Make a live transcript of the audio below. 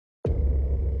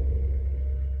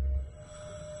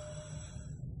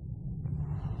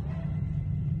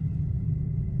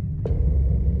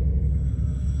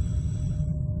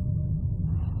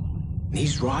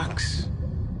these rocks,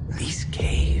 these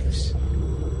caves.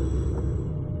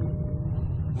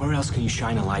 Where else can you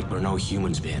shine a light where no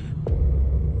human's been?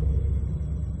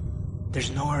 There's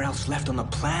nowhere else left on the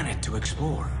planet to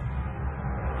explore.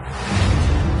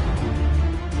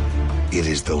 It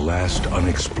is the last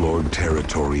unexplored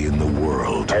territory in the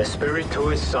world.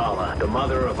 Espiritu Sala, the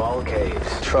mother of all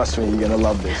caves. Trust me, you're gonna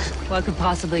love this. What could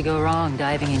possibly go wrong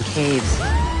diving in caves?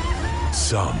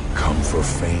 Some come for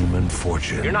fame and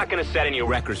fortune. You're not gonna set any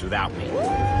records without me.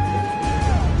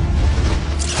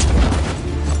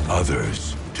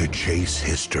 Others to chase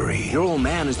history. Your old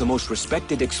man is the most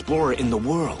respected explorer in the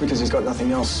world. Because he's got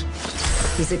nothing else.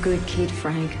 He's a good kid,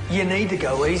 Frank. You need to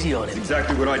go easy on him.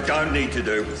 Exactly what I don't need to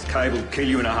do. This cave will kill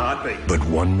you in a heartbeat. But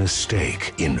one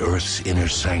mistake in Earth's inner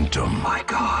sanctum. My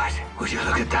God, would you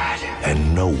look at that?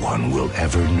 And no one will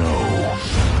ever know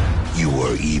you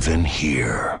were even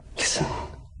here. Listen.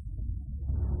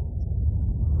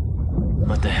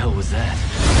 What the hell was that?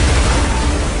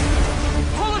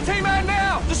 Pull the team out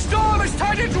now! The storm has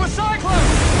turned into a cyclone!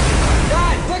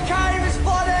 Dad, the cave is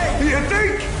flooding! You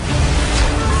think?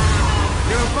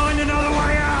 You'll find another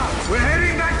way out. We're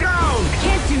heading back down. I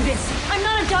can't do this. I'm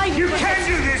not a diver. You can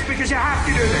do this because you have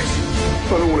to do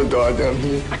this. I don't want to die down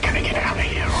here. I'm gonna get out of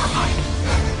here, all right?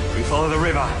 We follow the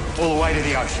river all the way to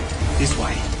the ocean. This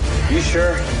way. You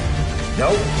sure?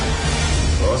 Nope.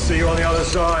 I'll see you on the other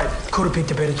side. Could have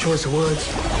picked a better choice of words.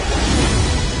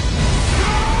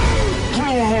 Give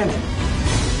me a hand.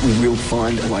 We will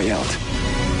find a way out.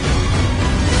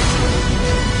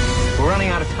 We're running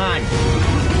out of time.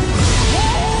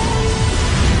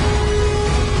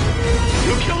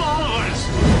 You'll kill all of us.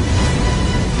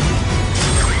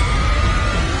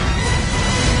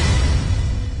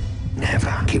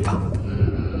 Never give up.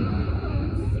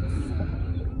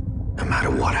 No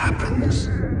matter what happens,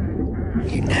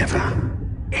 you never,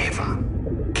 ever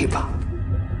give up.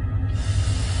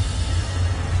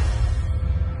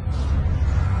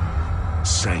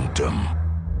 Sanctum.